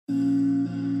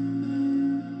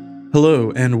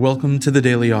Hello, and welcome to the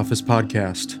Daily Office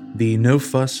Podcast, the No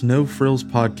Fuss, No Frills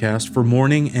podcast for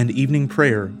morning and evening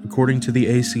prayer, according to the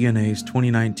ACNA's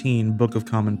 2019 Book of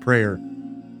Common Prayer.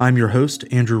 I'm your host,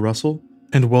 Andrew Russell,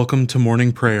 and welcome to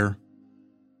morning prayer.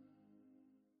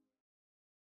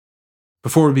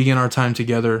 Before we begin our time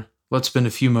together, let's spend a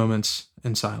few moments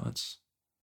in silence.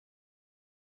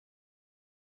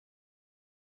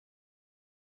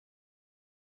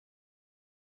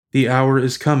 The hour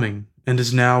is coming, and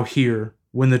is now here,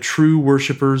 when the true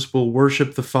worshipers will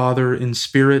worship the Father in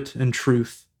spirit and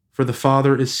truth, for the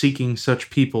Father is seeking such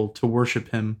people to worship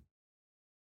Him.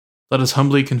 Let us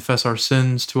humbly confess our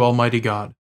sins to Almighty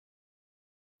God.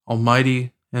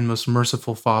 Almighty and most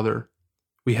merciful Father,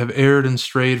 we have erred and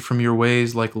strayed from your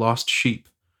ways like lost sheep.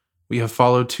 We have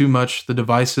followed too much the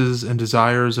devices and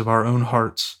desires of our own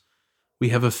hearts. We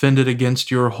have offended against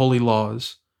your holy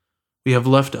laws. We have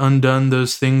left undone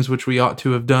those things which we ought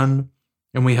to have done,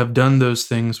 and we have done those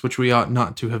things which we ought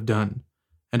not to have done.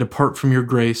 And apart from your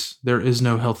grace, there is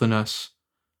no health in us.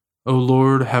 O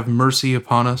Lord, have mercy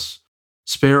upon us.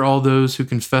 Spare all those who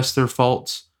confess their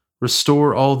faults.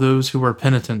 Restore all those who are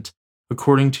penitent,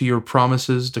 according to your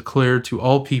promises declared to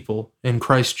all people in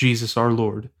Christ Jesus our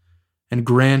Lord. And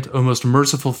grant, O most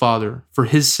merciful Father, for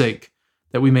his sake,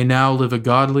 that we may now live a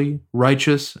godly,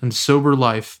 righteous, and sober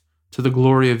life to the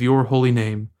glory of your holy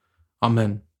name.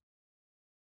 Amen.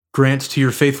 Grant to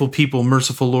your faithful people,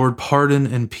 merciful Lord, pardon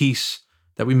and peace,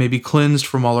 that we may be cleansed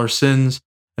from all our sins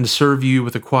and serve you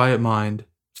with a quiet mind,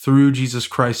 through Jesus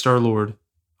Christ our Lord.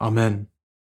 Amen.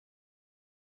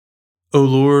 O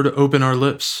Lord, open our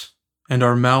lips, and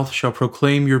our mouth shall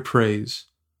proclaim your praise.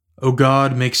 O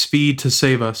God, make speed to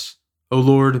save us. O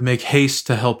Lord, make haste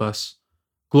to help us.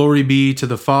 Glory be to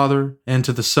the Father, and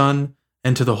to the Son,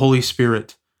 and to the Holy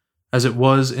Spirit, as it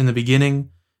was in the beginning,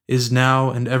 is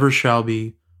now, and ever shall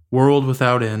be, world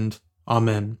without end.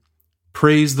 Amen.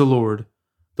 Praise the Lord.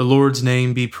 The Lord's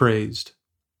name be praised.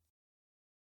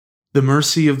 The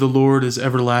mercy of the Lord is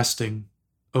everlasting.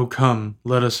 O come,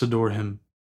 let us adore him.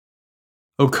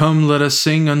 O come, let us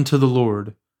sing unto the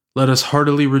Lord. Let us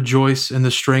heartily rejoice in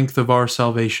the strength of our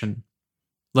salvation.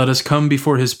 Let us come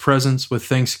before his presence with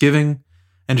thanksgiving,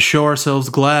 and show ourselves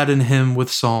glad in him with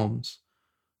psalms.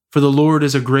 For the Lord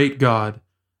is a great God,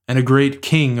 and a great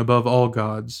King above all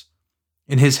gods.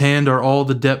 In his hand are all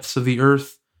the depths of the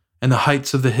earth, and the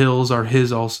heights of the hills are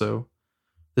his also.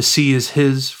 The sea is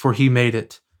his, for he made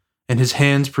it, and his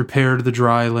hands prepared the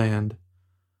dry land.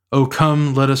 O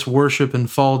come, let us worship and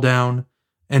fall down,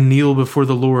 and kneel before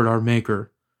the Lord our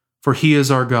Maker. For he is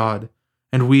our God,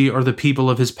 and we are the people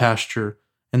of his pasture,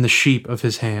 and the sheep of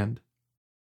his hand.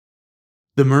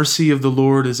 The mercy of the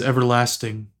Lord is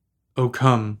everlasting. O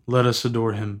come, let us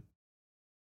adore him.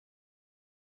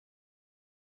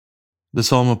 The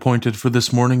psalm appointed for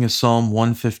this morning is Psalm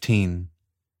 115.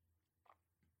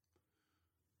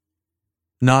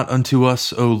 Not unto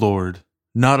us, O Lord,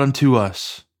 not unto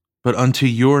us, but unto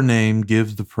your name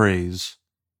give the praise,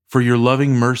 for your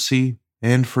loving mercy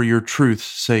and for your truth's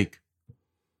sake.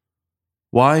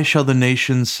 Why shall the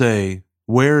nations say,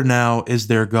 where now is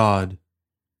their God?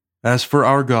 As for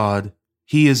our God,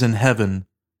 he is in heaven.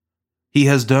 He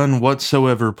has done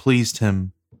whatsoever pleased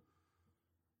him.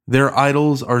 Their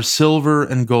idols are silver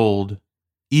and gold,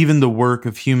 even the work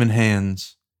of human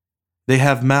hands. They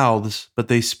have mouths, but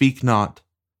they speak not.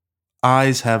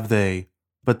 Eyes have they,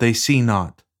 but they see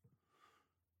not.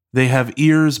 They have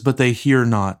ears, but they hear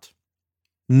not.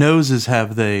 Noses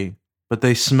have they, but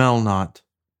they smell not.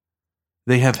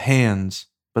 They have hands,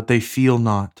 but they feel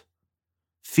not.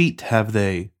 Feet have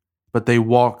they, but they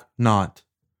walk not.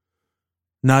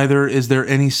 Neither is there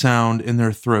any sound in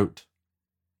their throat.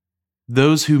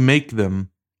 Those who make them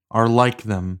are like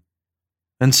them,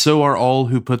 and so are all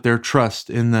who put their trust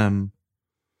in them.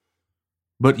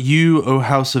 But you, O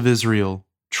house of Israel,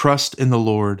 trust in the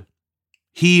Lord.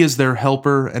 He is their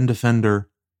helper and defender.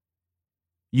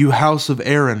 You house of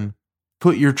Aaron,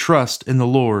 put your trust in the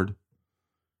Lord.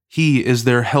 He is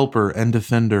their helper and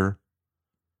defender.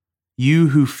 You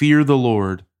who fear the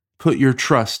Lord, put your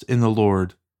trust in the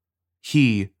Lord.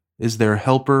 He is their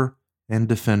helper and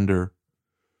defender.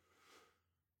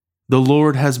 The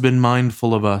Lord has been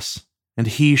mindful of us, and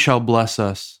he shall bless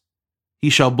us. He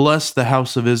shall bless the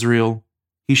house of Israel.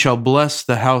 He shall bless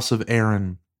the house of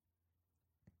Aaron.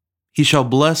 He shall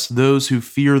bless those who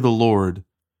fear the Lord,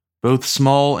 both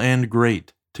small and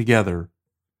great, together.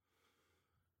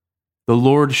 The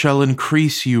Lord shall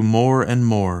increase you more and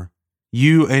more,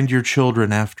 you and your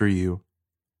children after you.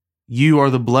 You are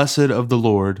the blessed of the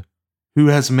Lord, who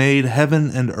has made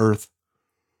heaven and earth.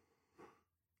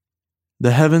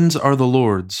 The heavens are the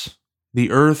Lord's,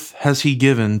 The earth has he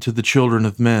given to the children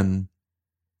of men.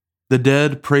 The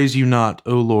dead praise you not,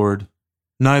 O Lord,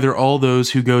 neither all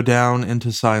those who go down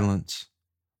into silence.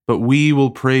 But we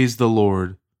will praise the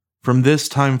Lord from this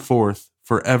time forth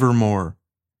forevermore.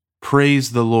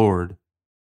 Praise the Lord.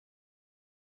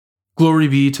 Glory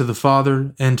be to the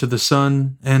Father, and to the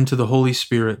Son, and to the Holy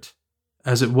Spirit,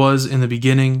 as it was in the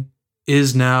beginning,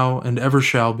 is now, and ever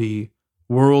shall be,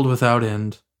 world without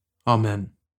end.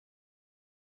 Amen.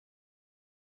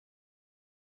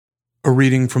 A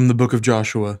reading from the book of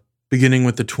Joshua, beginning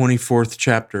with the 24th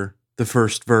chapter, the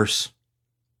first verse.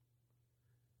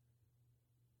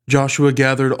 Joshua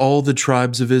gathered all the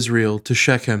tribes of Israel to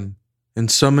Shechem, and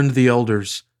summoned the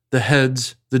elders, the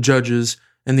heads, the judges,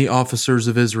 and the officers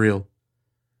of Israel.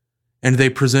 And they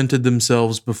presented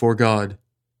themselves before God.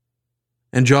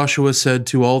 And Joshua said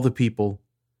to all the people,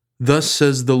 Thus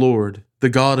says the Lord, the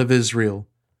God of Israel,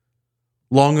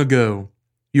 Long ago,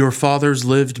 your fathers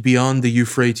lived beyond the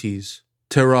Euphrates,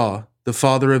 Terah, the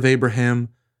father of Abraham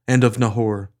and of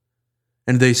Nahor,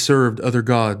 and they served other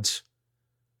gods.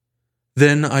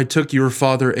 Then I took your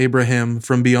father Abraham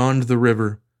from beyond the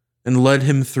river, and led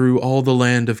him through all the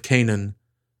land of Canaan,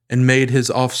 and made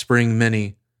his offspring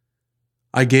many.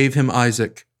 I gave him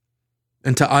Isaac,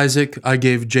 and to Isaac I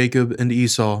gave Jacob and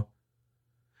Esau.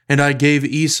 And I gave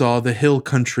Esau the hill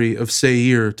country of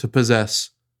Seir to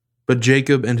possess, but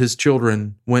Jacob and his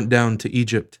children went down to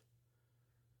Egypt.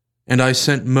 And I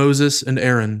sent Moses and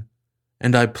Aaron,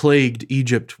 and I plagued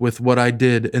Egypt with what I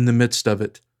did in the midst of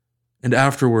it, and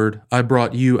afterward I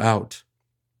brought you out.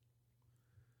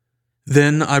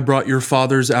 Then I brought your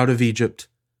fathers out of Egypt,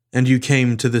 and you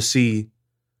came to the sea.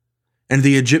 And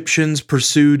the Egyptians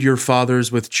pursued your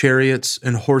fathers with chariots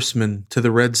and horsemen to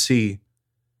the Red Sea.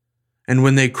 And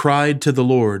when they cried to the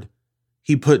Lord,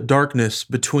 he put darkness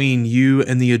between you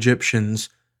and the Egyptians,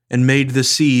 and made the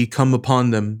sea come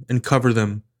upon them and cover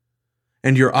them.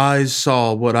 And your eyes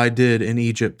saw what I did in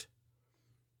Egypt.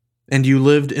 And you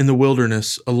lived in the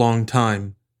wilderness a long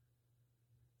time.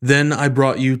 Then I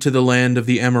brought you to the land of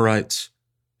the Amorites,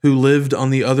 who lived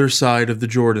on the other side of the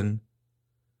Jordan.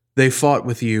 They fought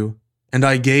with you, and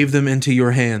I gave them into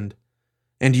your hand,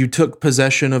 and you took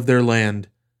possession of their land,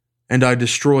 and I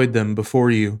destroyed them before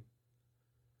you.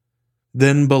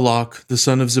 Then Balak, the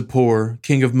son of Zippor,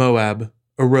 king of Moab,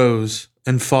 arose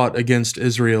and fought against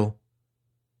Israel.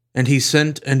 And he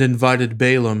sent and invited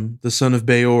Balaam, the son of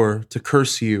Beor, to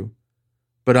curse you,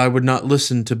 but I would not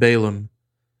listen to Balaam.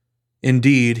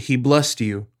 Indeed, he blessed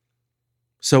you,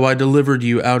 so I delivered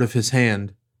you out of his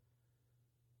hand.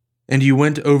 And you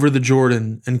went over the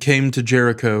Jordan and came to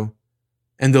Jericho,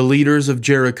 and the leaders of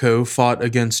Jericho fought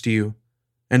against you,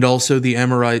 and also the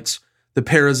Amorites, the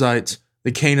Perizzites,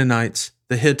 the Canaanites,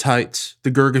 the Hittites,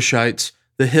 the Girgashites,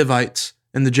 the Hivites,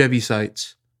 and the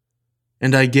Jebusites.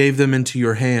 And I gave them into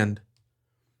your hand.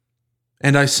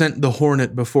 And I sent the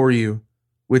hornet before you,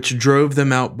 which drove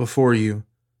them out before you,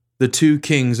 the 2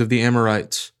 kings of the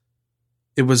Amorites.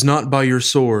 It was not by your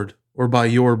sword or by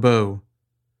your bow.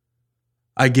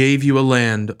 I gave you a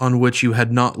land on which you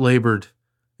had not labored,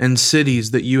 and cities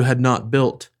that you had not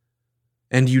built,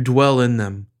 and you dwell in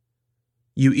them.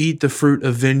 You eat the fruit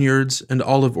of vineyards and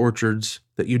olive orchards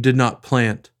that you did not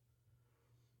plant.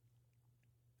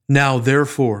 Now,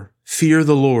 therefore, fear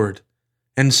the Lord,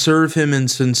 and serve him in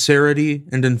sincerity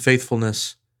and in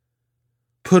faithfulness.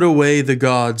 Put away the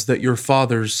gods that your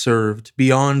fathers served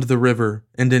beyond the river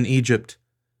and in Egypt,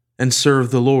 and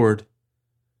serve the Lord.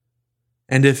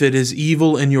 And if it is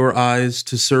evil in your eyes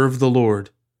to serve the Lord,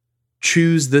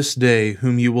 choose this day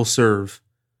whom you will serve,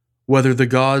 whether the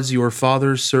gods your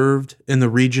fathers served in the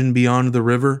region beyond the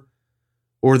river,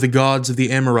 or the gods of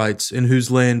the Amorites in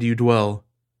whose land you dwell.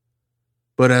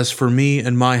 But as for me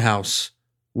and my house,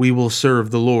 we will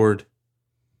serve the Lord.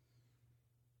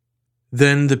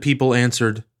 Then the people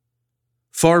answered,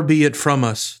 Far be it from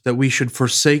us that we should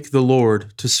forsake the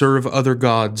Lord to serve other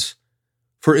gods,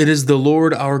 for it is the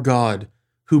Lord our God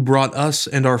who brought us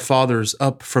and our fathers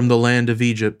up from the land of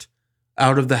Egypt,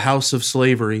 out of the house of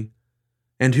slavery,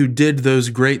 and who did those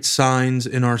great signs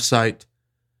in our sight,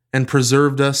 and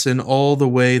preserved us in all the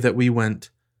way that we went,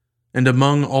 and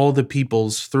among all the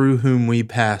peoples through whom we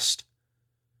passed.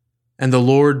 And the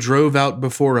Lord drove out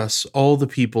before us all the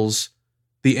peoples,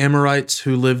 the Amorites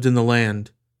who lived in the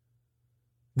land.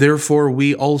 Therefore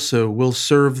we also will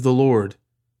serve the Lord,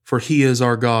 for he is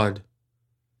our God.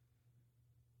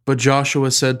 But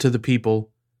Joshua said to the people,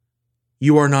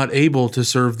 You are not able to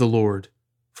serve the Lord,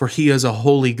 for he is a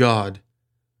holy God.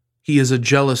 He is a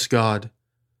jealous God.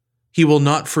 He will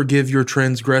not forgive your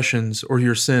transgressions or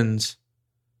your sins.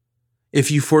 If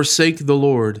you forsake the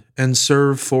Lord and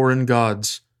serve foreign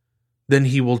gods, then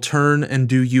he will turn and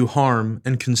do you harm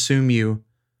and consume you,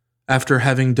 after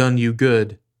having done you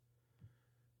good."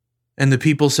 And the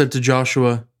people said to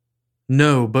Joshua,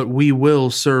 "No, but we will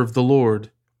serve the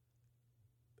Lord."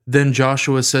 Then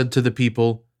Joshua said to the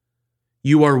people,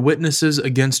 "You are witnesses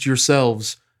against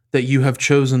yourselves that you have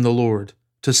chosen the Lord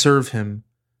to serve him."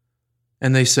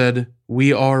 And they said,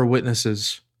 "We are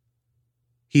witnesses."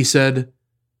 He said,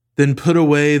 "Then put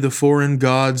away the foreign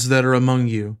gods that are among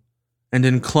you, and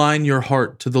incline your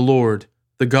heart to the Lord,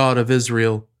 the God of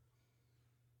Israel."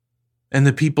 And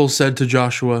the people said to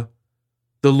Joshua,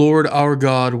 "The Lord our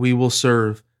God we will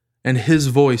serve, and his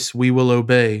voice we will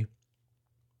obey."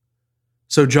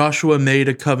 So Joshua made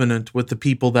a covenant with the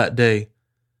people that day,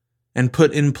 and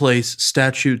put in place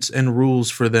statutes and rules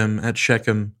for them at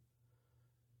Shechem.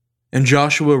 And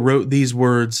Joshua wrote these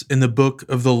words in the book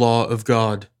of the law of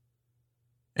God.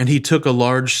 And he took a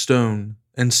large stone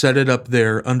and set it up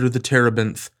there under the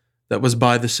terebinth that was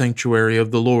by the sanctuary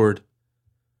of the Lord.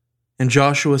 And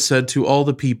Joshua said to all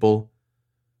the people,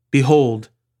 "Behold,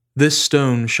 this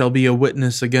stone shall be a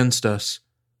witness against us,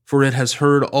 for it has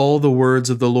heard all the words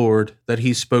of the Lord that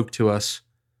he spoke to us.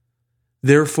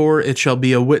 Therefore it shall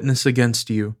be a witness against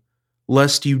you,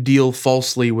 lest you deal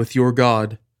falsely with your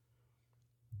God."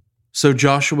 So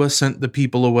Joshua sent the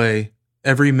people away,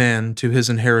 every man to his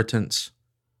inheritance.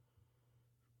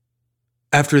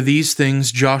 After these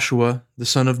things Joshua, the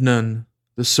son of Nun,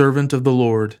 the servant of the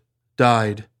Lord,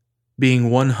 died, being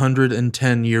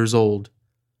 110 years old.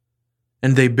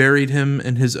 And they buried him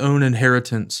in his own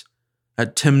inheritance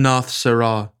at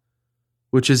Timnath-serah,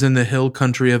 which is in the hill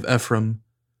country of Ephraim,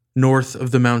 north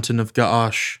of the mountain of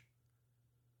Gaash.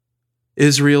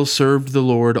 Israel served the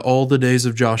Lord all the days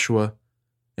of Joshua,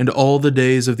 and all the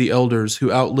days of the elders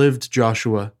who outlived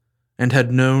Joshua, and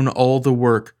had known all the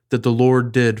work that the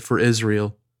Lord did for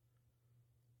Israel.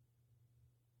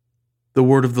 The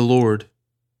word of the Lord.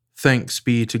 Thanks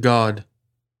be to God.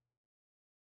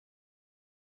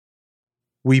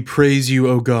 We praise you,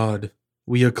 O God.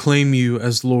 We acclaim you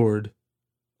as Lord.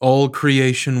 All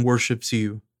creation worships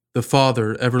you, the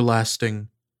Father everlasting.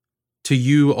 To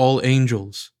you all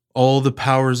angels, all the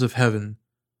powers of heaven,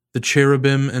 the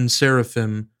cherubim and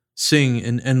seraphim sing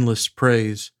in endless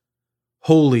praise.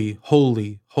 Holy,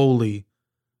 holy, holy,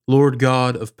 Lord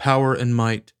God of power and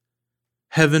might.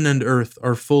 Heaven and earth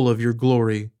are full of your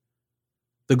glory.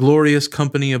 The glorious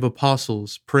company of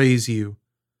apostles praise you.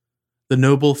 The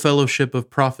noble fellowship of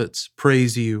prophets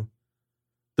praise you.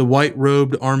 The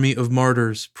white-robed army of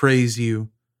martyrs praise you.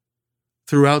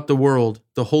 Throughout the world,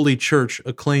 the Holy Church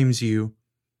acclaims you.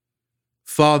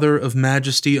 Father of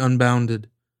majesty unbounded,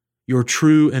 your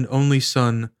true and only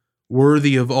Son,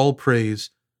 worthy of all praise,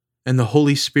 and the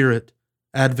Holy Spirit,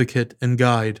 advocate and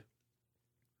guide.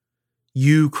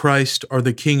 You, Christ, are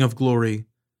the King of glory,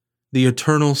 the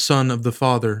eternal Son of the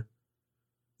Father.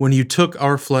 When you took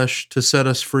our flesh to set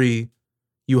us free,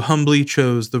 you humbly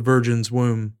chose the Virgin's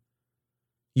womb.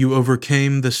 You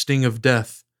overcame the sting of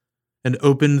death and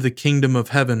opened the kingdom of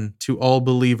heaven to all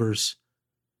believers.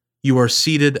 You are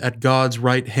seated at God's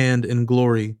right hand in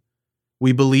glory.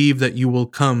 We believe that you will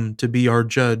come to be our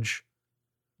judge.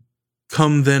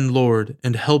 Come then, Lord,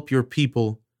 and help your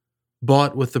people,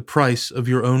 bought with the price of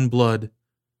your own blood,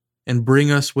 and bring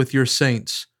us with your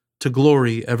saints to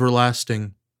glory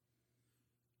everlasting.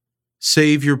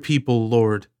 Save your people,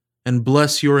 Lord, and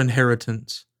bless your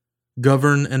inheritance.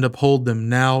 Govern and uphold them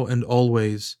now and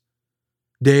always.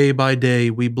 Day by day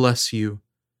we bless you.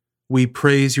 We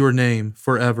praise your name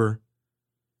forever.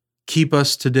 Keep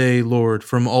us today, Lord,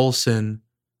 from all sin.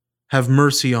 Have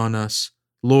mercy on us,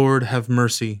 Lord, have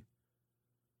mercy.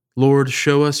 Lord,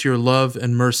 show us your love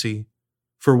and mercy,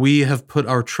 for we have put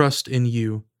our trust in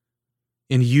you.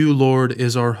 In you, Lord,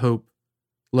 is our hope.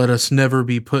 Let us never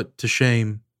be put to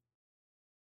shame.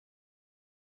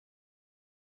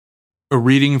 A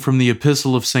reading from the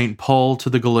Epistle of St. Paul to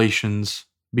the Galatians,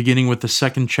 beginning with the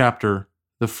 2nd chapter,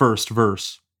 the 1st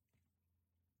verse.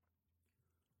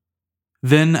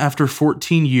 Then, after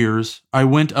 14 years, I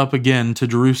went up again to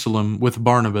Jerusalem with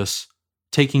Barnabas,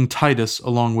 taking Titus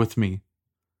along with me.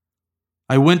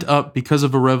 I went up because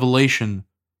of a revelation,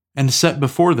 and set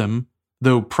before them,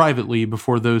 though privately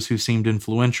before those who seemed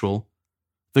influential,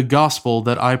 the gospel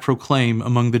that I proclaim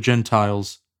among the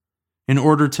Gentiles, in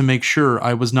order to make sure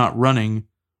I was not running,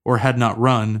 or had not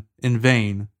run, in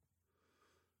vain.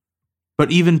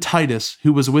 But even Titus,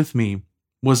 who was with me,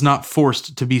 was not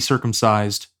forced to be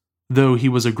circumcised, though he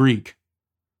was a Greek.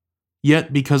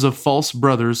 Yet because of false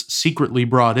brothers secretly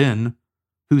brought in,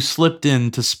 who slipped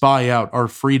in to spy out our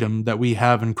freedom that we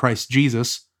have in Christ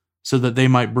Jesus, so that they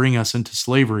might bring us into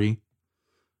slavery,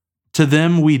 To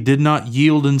them we did not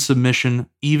yield in submission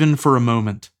even for a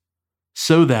moment,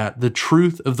 so that the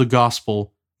truth of the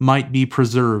gospel might be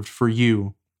preserved for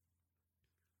you.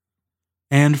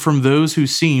 And from those who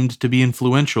seemed to be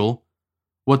influential,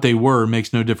 what they were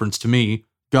makes no difference to me,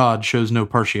 God shows no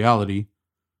partiality.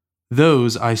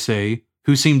 Those, I say,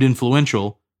 who seemed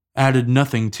influential, added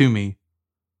nothing to me.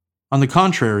 On the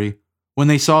contrary, when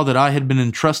they saw that I had been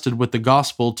entrusted with the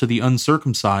gospel to the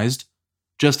uncircumcised,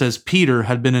 just as Peter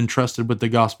had been entrusted with the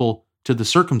gospel to the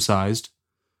circumcised,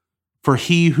 for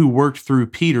he who worked through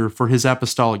Peter for his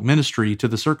apostolic ministry to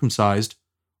the circumcised,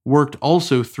 worked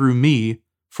also through me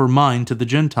for mine to the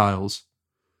Gentiles.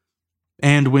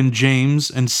 And when James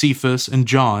and Cephas and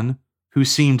John, who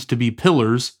seemed to be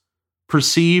pillars,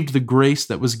 perceived the grace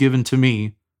that was given to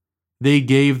me, they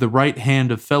gave the right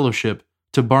hand of fellowship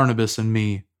to Barnabas and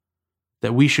me,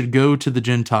 that we should go to the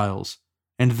Gentiles,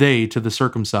 and they to the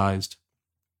circumcised.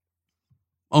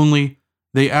 Only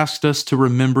they asked us to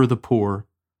remember the poor,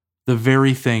 the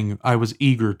very thing I was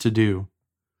eager to do.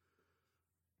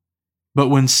 But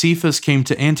when Cephas came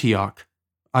to Antioch,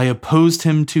 I opposed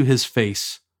him to his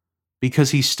face,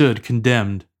 because he stood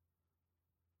condemned.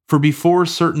 For before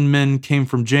certain men came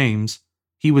from James,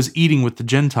 he was eating with the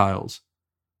Gentiles.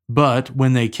 But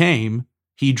when they came,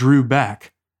 he drew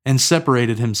back and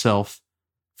separated himself,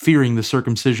 fearing the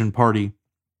circumcision party.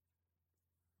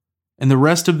 And the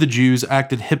rest of the Jews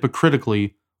acted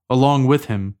hypocritically along with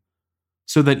him,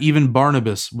 so that even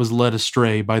Barnabas was led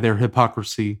astray by their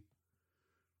hypocrisy.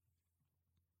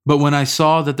 But when I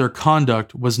saw that their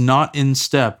conduct was not in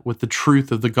step with the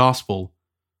truth of the gospel,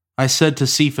 I said to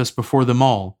Cephas before them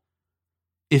all,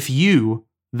 "If you,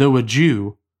 though a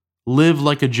Jew, live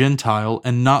like a Gentile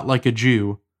and not like a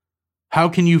Jew, how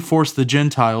can you force the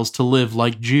Gentiles to live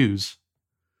like Jews?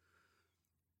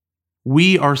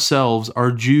 We ourselves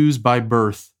are Jews by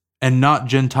birth and not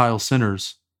Gentile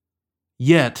sinners.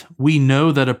 Yet we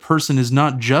know that a person is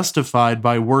not justified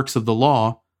by works of the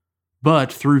law,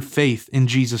 but through faith in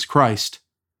Jesus Christ.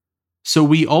 So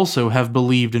we also have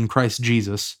believed in Christ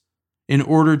Jesus, in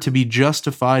order to be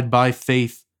justified by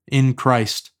faith in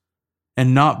Christ,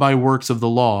 and not by works of the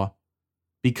law,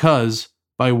 because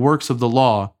by works of the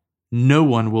law no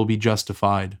one will be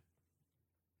justified.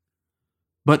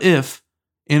 But if,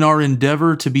 in our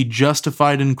endeavor to be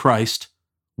justified in Christ,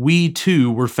 we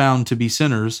too were found to be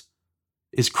sinners,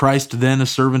 is Christ then a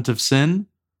servant of sin?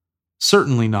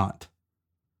 Certainly not.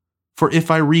 For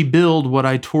if I rebuild what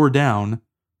I tore down,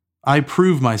 I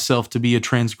prove myself to be a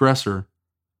transgressor.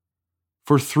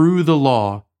 For through the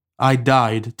law I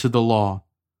died to the law,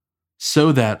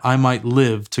 so that I might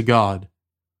live to God.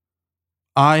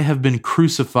 I have been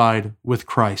crucified with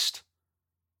Christ.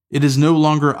 It is no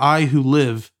longer I who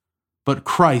live, but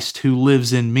Christ who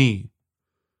lives in me.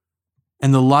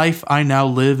 And the life I now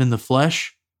live in the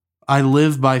flesh, I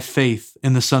live by faith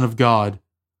in the Son of God,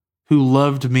 who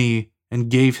loved me and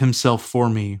gave himself for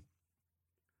me.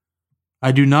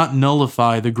 I do not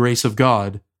nullify the grace of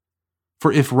God,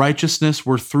 for if righteousness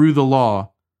were through the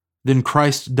law, then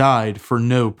Christ died for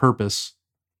no purpose.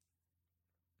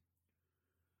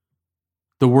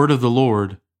 The word of the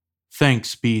Lord.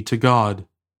 Thanks be to God.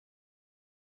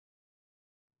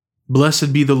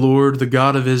 Blessed be the Lord, the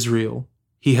God of Israel.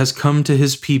 He has come to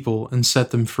his people and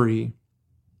set them free.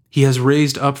 He has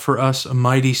raised up for us a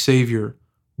mighty Savior,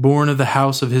 born of the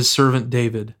house of his servant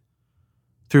David.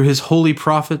 Through his holy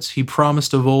prophets he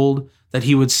promised of old that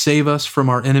he would save us from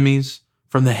our enemies,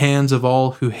 from the hands of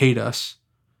all who hate us.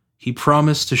 He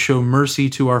promised to show mercy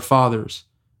to our fathers,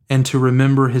 and to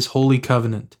remember his holy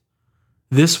covenant.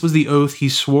 This was the oath he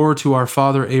swore to our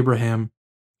father Abraham,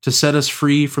 to set us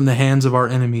free from the hands of our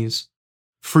enemies,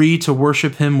 free to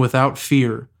worship him without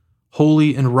fear,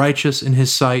 holy and righteous in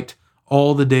his sight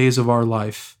all the days of our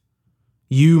life.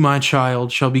 You, my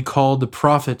child, shall be called the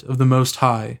prophet of the Most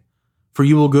High, for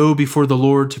you will go before the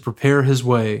Lord to prepare his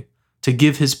way, to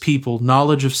give his people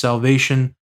knowledge of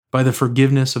salvation by the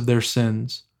forgiveness of their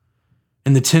sins.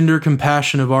 In the tender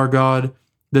compassion of our God,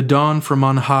 the dawn from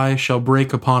on high shall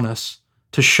break upon us,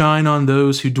 to shine on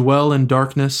those who dwell in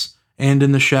darkness and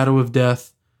in the shadow of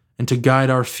death, and to guide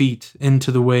our feet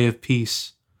into the way of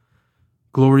peace.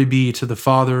 Glory be to the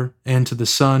Father, and to the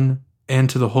Son, and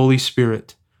to the Holy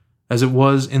Spirit, as it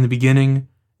was in the beginning,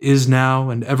 is now,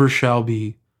 and ever shall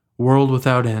be, world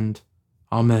without end.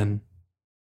 Amen.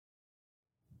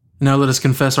 Now let us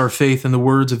confess our faith in the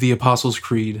words of the Apostles'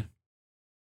 Creed.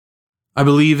 I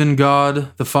believe in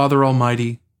God, the Father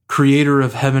Almighty, creator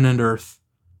of heaven and earth.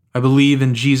 I believe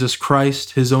in Jesus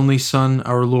Christ, his only Son,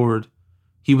 our Lord.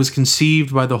 He was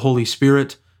conceived by the Holy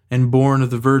Spirit and born of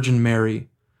the Virgin Mary.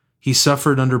 He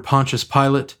suffered under Pontius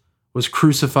Pilate, was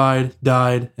crucified,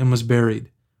 died, and was buried.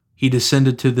 He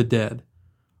descended to the dead.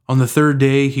 On the third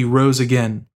day he rose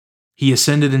again. He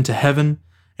ascended into heaven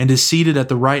and is seated at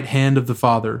the right hand of the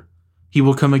Father. He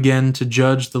will come again to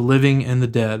judge the living and the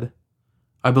dead.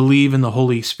 I believe in the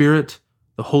Holy Spirit,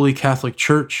 the Holy Catholic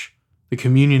Church, the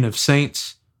communion of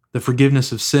saints, the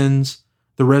forgiveness of sins,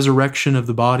 the resurrection of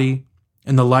the body,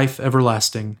 and the life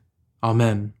everlasting.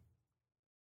 Amen.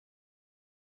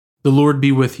 The Lord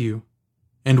be with you,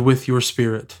 and with your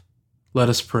spirit. Let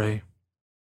us pray.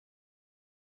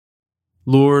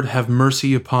 Lord, have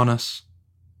mercy upon us.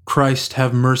 Christ,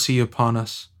 have mercy upon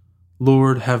us.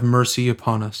 Lord, have mercy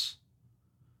upon us.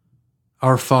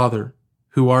 Our Father,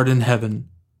 who art in heaven,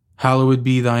 hallowed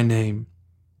be thy name.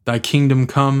 Thy kingdom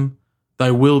come, thy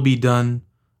will be done,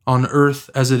 on earth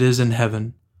as it is in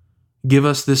heaven. Give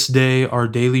us this day our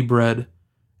daily bread,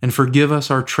 and forgive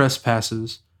us our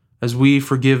trespasses, as we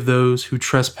forgive those who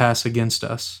trespass against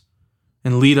us.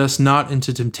 And lead us not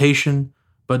into temptation,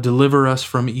 but deliver us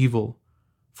from evil.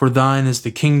 For thine is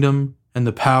the kingdom, and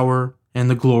the power, and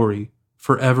the glory,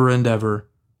 forever and ever.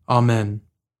 Amen.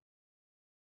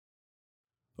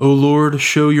 O Lord,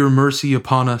 show your mercy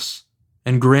upon us,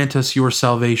 and grant us your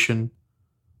salvation.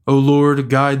 O Lord,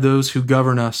 guide those who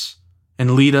govern us,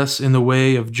 and lead us in the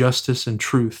way of justice and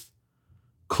truth.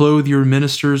 Clothe your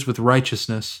ministers with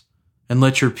righteousness, and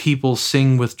let your people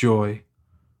sing with joy.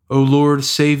 O Lord,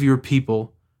 save your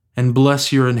people, and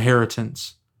bless your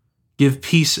inheritance. Give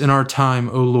peace in our time,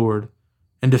 O Lord,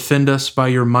 and defend us by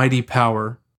your mighty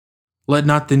power. Let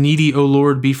not the needy, O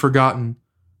Lord, be forgotten,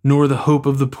 nor the hope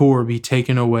of the poor be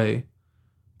taken away.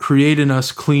 Create in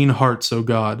us clean hearts, O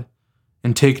God,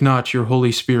 and take not your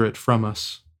Holy Spirit from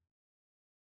us.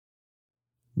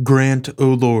 Grant, O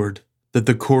Lord, that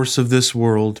the course of this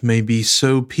world may be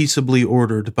so peaceably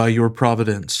ordered by your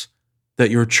providence,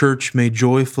 that your church may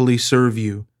joyfully serve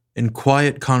you in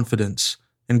quiet confidence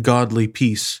and godly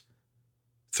peace.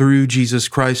 Through Jesus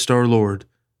Christ our Lord,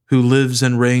 who lives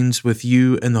and reigns with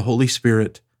you and the Holy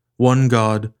Spirit, one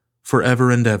God, forever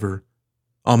and ever.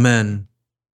 Amen.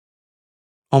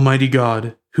 Almighty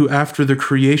God, who after the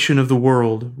creation of the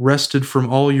world rested from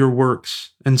all your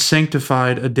works and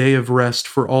sanctified a day of rest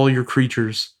for all your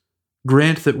creatures,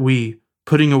 grant that we,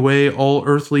 putting away all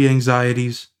earthly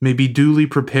anxieties, may be duly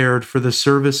prepared for the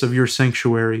service of your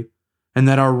sanctuary, and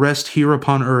that our rest here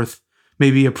upon earth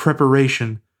may be a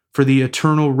preparation for the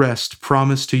eternal rest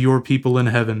promised to your people in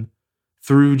heaven,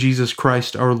 through Jesus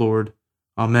Christ our Lord.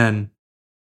 Amen.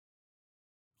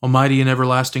 Almighty and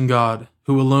everlasting God,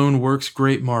 who alone works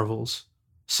great marvels,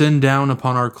 send down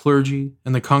upon our clergy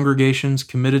and the congregations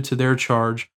committed to their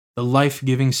charge the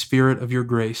life-giving Spirit of your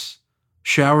grace.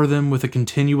 Shower them with a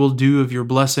continual dew of your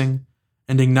blessing,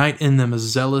 and ignite in them a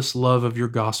zealous love of your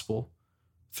gospel.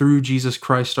 Through Jesus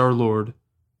Christ our Lord.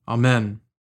 Amen.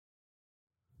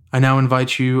 I now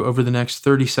invite you over the next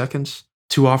 30 seconds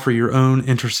to offer your own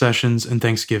intercessions and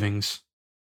thanksgivings.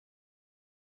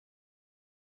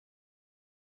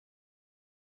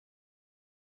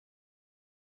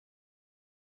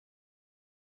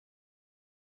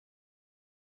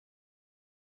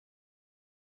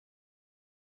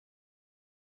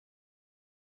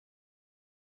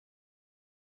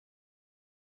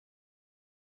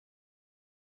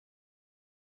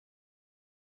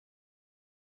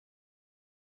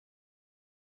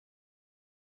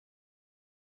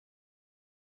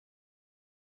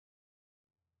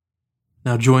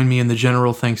 Now join me in the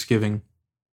general thanksgiving.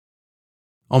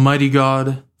 Almighty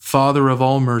God, Father of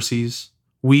all mercies,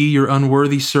 we, your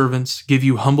unworthy servants, give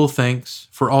you humble thanks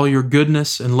for all your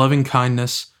goodness and loving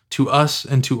kindness to us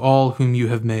and to all whom you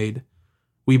have made.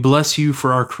 We bless you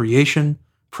for our creation,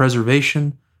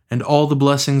 preservation, and all the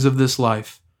blessings of this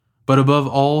life, but above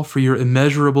all for your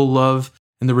immeasurable love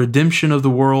and the redemption of the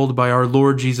world by our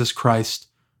Lord Jesus Christ,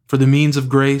 for the means of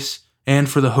grace and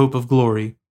for the hope of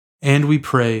glory. And we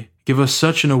pray, give us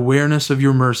such an awareness of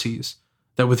your mercies,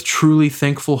 that with truly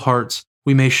thankful hearts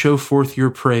we may show forth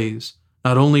your praise,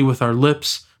 not only with our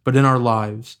lips, but in our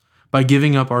lives, by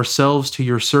giving up ourselves to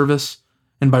your service,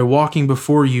 and by walking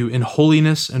before you in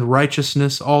holiness and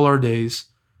righteousness all our days.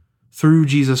 Through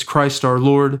Jesus Christ our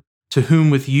Lord, to whom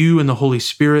with you and the Holy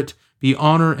Spirit be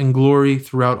honor and glory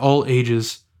throughout all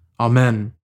ages.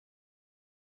 Amen.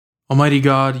 Almighty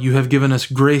God, you have given us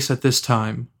grace at this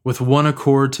time, with one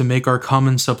accord to make our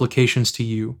common supplications to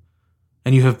you.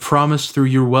 And you have promised through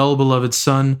your well-beloved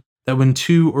Son that when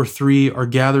 2 or 3 are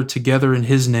gathered together in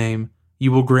his name,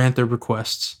 you will grant their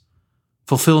requests.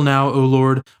 Fulfill now, O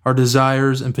Lord, our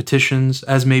desires and petitions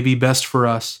as may be best for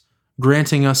us,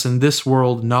 granting us in this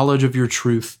world knowledge of your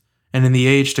truth, and in the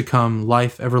age to come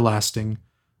life everlasting.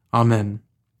 Amen.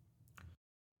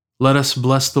 Let us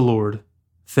bless the Lord.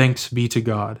 Thanks be to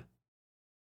God.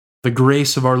 The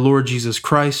grace of our Lord Jesus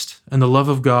Christ, and the love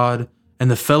of God,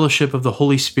 and the fellowship of the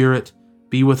Holy Spirit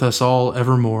be with us all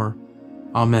evermore.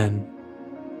 Amen.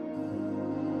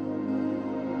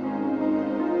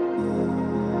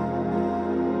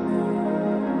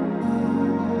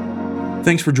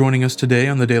 Thanks for joining us today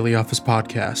on the Daily Office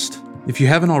Podcast. If you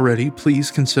haven't already, please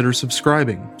consider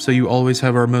subscribing so you always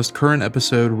have our most current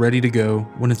episode ready to go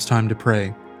when it's time to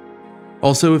pray.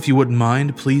 Also, if you wouldn't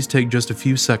mind, please take just a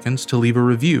few seconds to leave a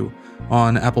review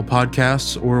on Apple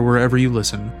Podcasts or wherever you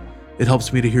listen. It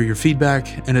helps me to hear your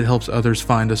feedback, and it helps others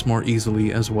find us more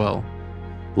easily as well.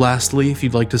 Lastly, if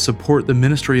you'd like to support the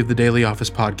ministry of the Daily Office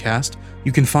Podcast,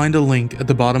 you can find a link at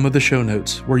the bottom of the show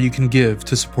notes where you can give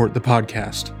to support the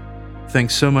podcast.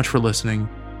 Thanks so much for listening.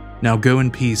 Now go in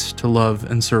peace to love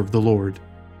and serve the Lord.